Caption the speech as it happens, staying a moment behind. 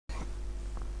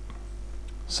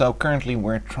So currently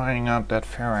we're trying out that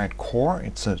ferrite core.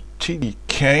 It's a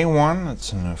TDK one,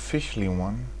 it's an officially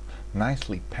one,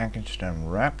 nicely packaged and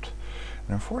wrapped.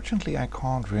 And unfortunately I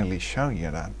can't really show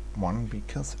you that one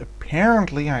because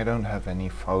apparently I don't have any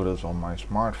photos on my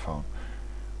smartphone.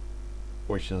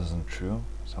 Which isn't true,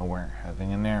 so we're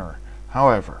having an error.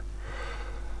 However,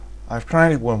 I've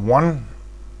tried it with one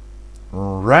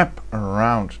wrap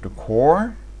around the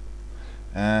core,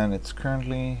 and it's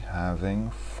currently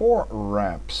having 4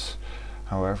 wraps.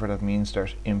 However, that means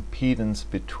there's impedance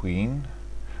between,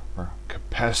 or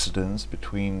capacitance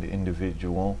between the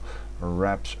individual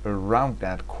wraps around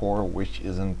that core, which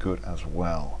isn't good as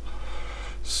well.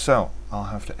 So I'll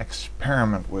have to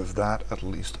experiment with that at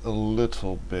least a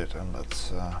little bit, and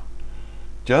let's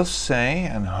just say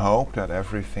and hope that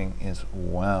everything is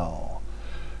well,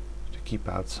 to keep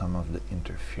out some of the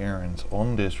interference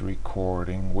on this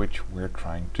recording, which we're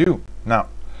trying to do. Now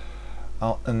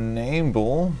I'll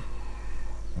re-enable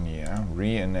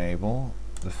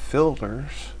the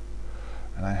filters,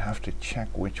 and I have to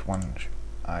check which one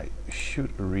I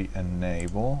should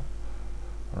re-enable.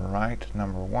 Right,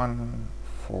 number 1,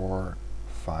 4,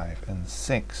 5 and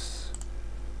 6.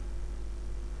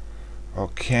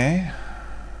 Okay,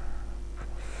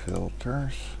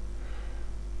 filters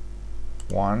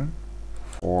 1,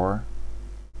 4,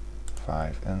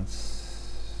 5 and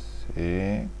 6.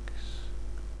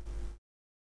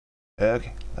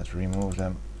 Okay, let's remove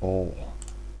them all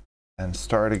and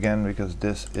start again because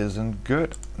this isn't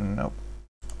good. Nope.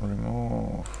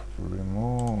 Remove.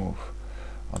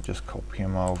 I'll just copy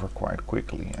him over quite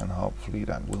quickly and hopefully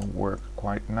that will work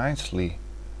quite nicely.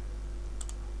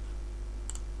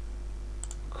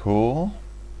 Cool.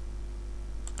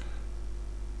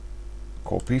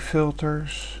 Copy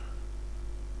filters,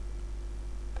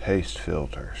 paste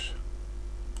filters.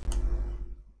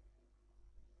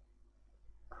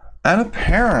 And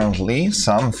apparently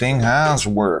something has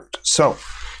worked. So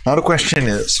now the question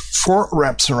is, 4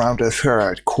 wraps around a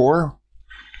ferrite core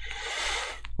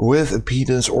with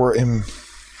impedance, or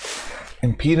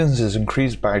impedance is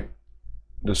increased by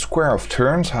the square of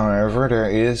turns. However,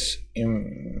 there is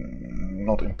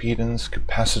not impedance,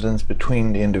 capacitance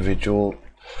between the individual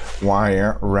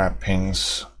wire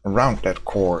wrappings around that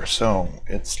core. So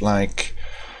it's like,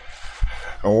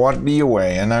 what be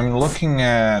away? And I'm looking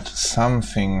at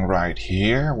something right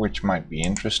here which might be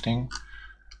interesting.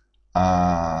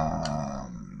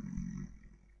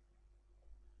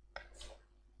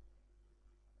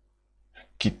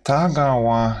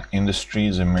 Kitagawa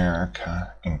Industries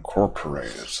America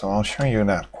Incorporated. So I'll show you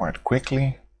that quite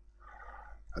quickly.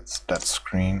 That's that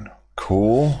screen.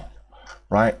 Cool.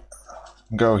 Right.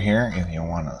 Go here if you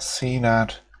want to see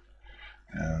that.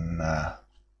 And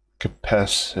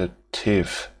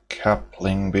capacitive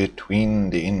coupling between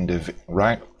the individual.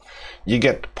 Right. You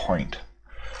get the point.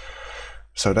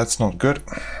 So that's not good.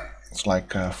 It's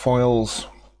like foils.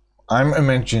 I'm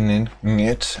imagining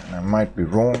it, and I might be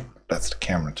wrong. That's the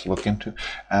camera to look into,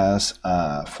 as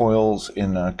foils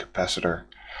in a capacitor.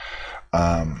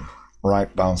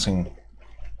 Right, bouncing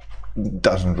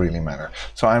doesn't really matter.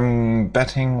 So I'm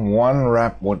betting 1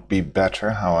 wrap would be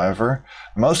better. However,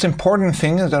 the most important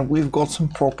thing is that we've got some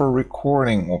proper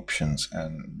recording options,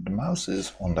 and the mouse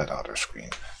is on that other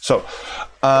screen. So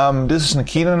this is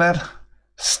NikitaNet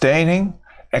stating,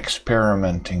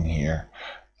 experimenting here.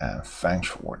 And thanks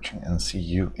for watching, and see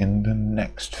you in the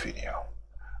next video.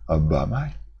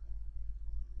 Bye-bye.